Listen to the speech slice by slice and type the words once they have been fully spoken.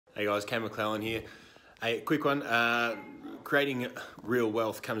Hey guys, Cam McClellan here. Hey, quick one. Creating real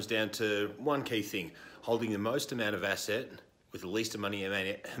wealth comes down to one key thing: holding the most amount of asset with the least amount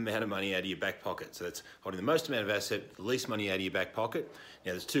of money out of your back pocket. So that's holding the most amount of asset, the least money out of your back pocket.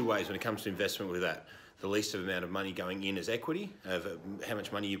 Now there's two ways when it comes to investment with that. The least amount of money going in as equity, of how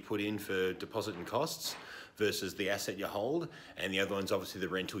much money you put in for deposit and costs, versus the asset you hold, and the other one's obviously the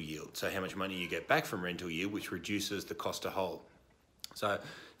rental yield. So how much money you get back from rental yield, which reduces the cost to hold. So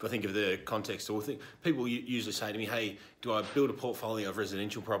if I think of the context, people usually say to me, hey, do I build a portfolio of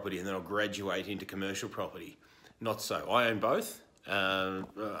residential property and then I'll graduate into commercial property? Not so. I own both. I own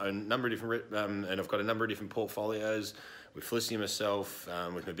a number of different, and I've got a number of different portfolios with Felicity and myself,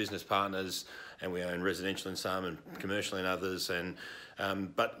 with my business partners, and we own residential in some and commercial in others. And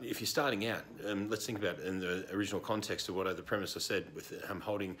but if you're starting out, let's think about it in the original context of what the premise I said with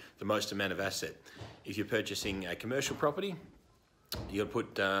holding the most amount of asset. If you're purchasing a commercial property, you got to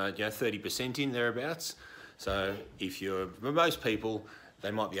put 30% in thereabouts. So if you're, for most people,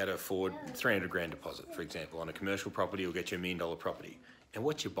 they might be able to afford 300 grand deposit, for example. On a commercial property, will get you $1 million property. And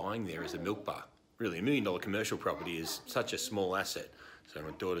what you're buying there is a milk bar. Really, $1 million commercial property is such a small asset. So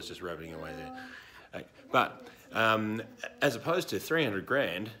my daughter's just rabbiting away there. But as opposed to 300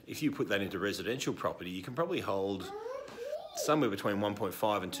 grand, if you put that into residential property, you can probably hold somewhere between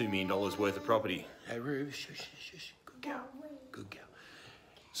 1.5 and $2 million worth of property. Hey, Rube, shush, shush, good girl. Good girl.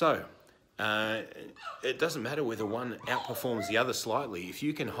 So, it doesn't matter whether one outperforms the other slightly. If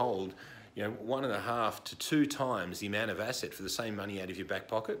you can hold, 1.5 to 2 times the amount of asset for the same money out of your back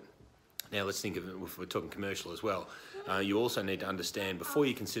pocket. Now let's think of it, if we're talking commercial as well. You also need to understand, before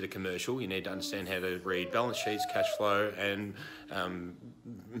you consider commercial, you need to understand how to read balance sheets, cash flow, and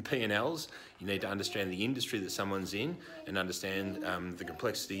P&Ls. You need to understand the industry that someone's in and understand the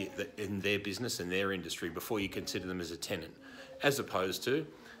complexity in their business and their industry before you consider them as a tenant. As opposed to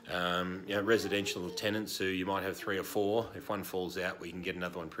residential tenants who you might have 3 or 4. If one falls out, we can get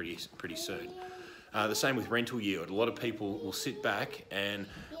another one pretty soon. The same with rental yield. A lot of people will sit back and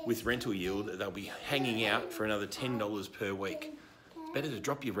with rental yield, they'll be hanging out for another $10 per week. Better to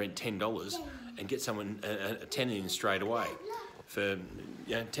drop your rent $10 and get someone a tenant in straight away. For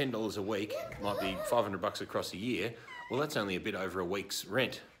 $10 a week, might be $500 across a year. Well, that's only a bit over a week's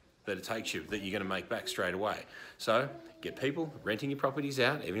rent that it takes you, that you're going to make back straight away. So get people renting your properties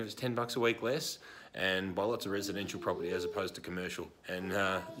out, even if it's $10 a week less, and buy lots of residential property as opposed to commercial, and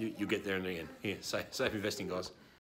you'll get there in the end. Here, safe investing, guys.